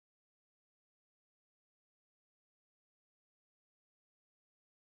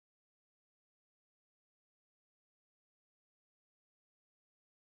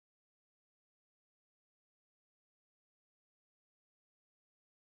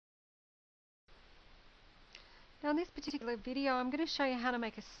Now in this particular video I'm going to show you how to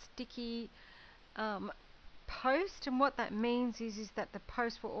make a sticky post, and what that means is that the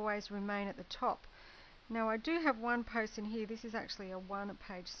post will always remain at the top. Now I do have one post in here. This is actually a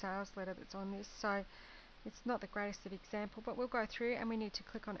one-page sales letter that's on this, so it's not the greatest of example, but we'll go through and we need to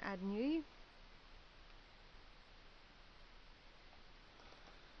click on Add New.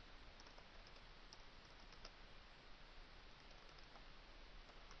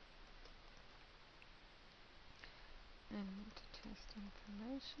 And test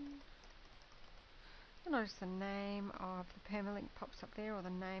information. You'll notice the name of the permalink pops up there, or the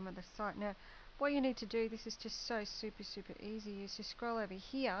name of the site. Now what you need to do, this is just so super easy, is to scroll over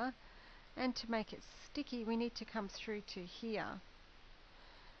here, and to make it sticky we need to come through to here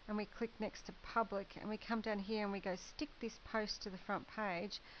and we click next to public, and we come down here and we go stick this post to the front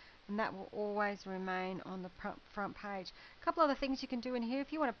page, and that will always remain on the front page. A couple other things you can do in here: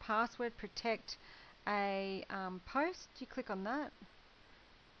 if you want to password protect a post, you click on that,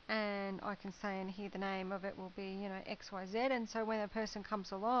 and I can say in here the name of it will be, you know, XYZ, and so when a person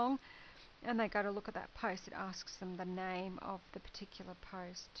comes along and they go to look at that post, it asks them the name of the particular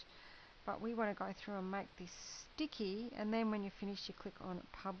post. But we want to go through and make this sticky, and then when you're finished you click on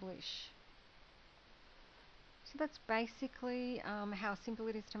publish. So that's basically how simple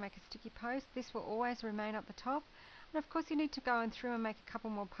it is to make a sticky post. This will always remain at the top, and of course you need to go through and make a couple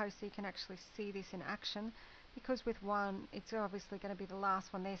more posts so you can actually see this in action, because with one it's obviously going to be the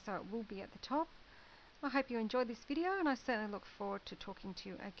last one there, so it will be at the top. I hope you enjoyed this video, and I certainly look forward to talking to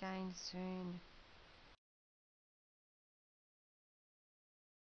you again soon.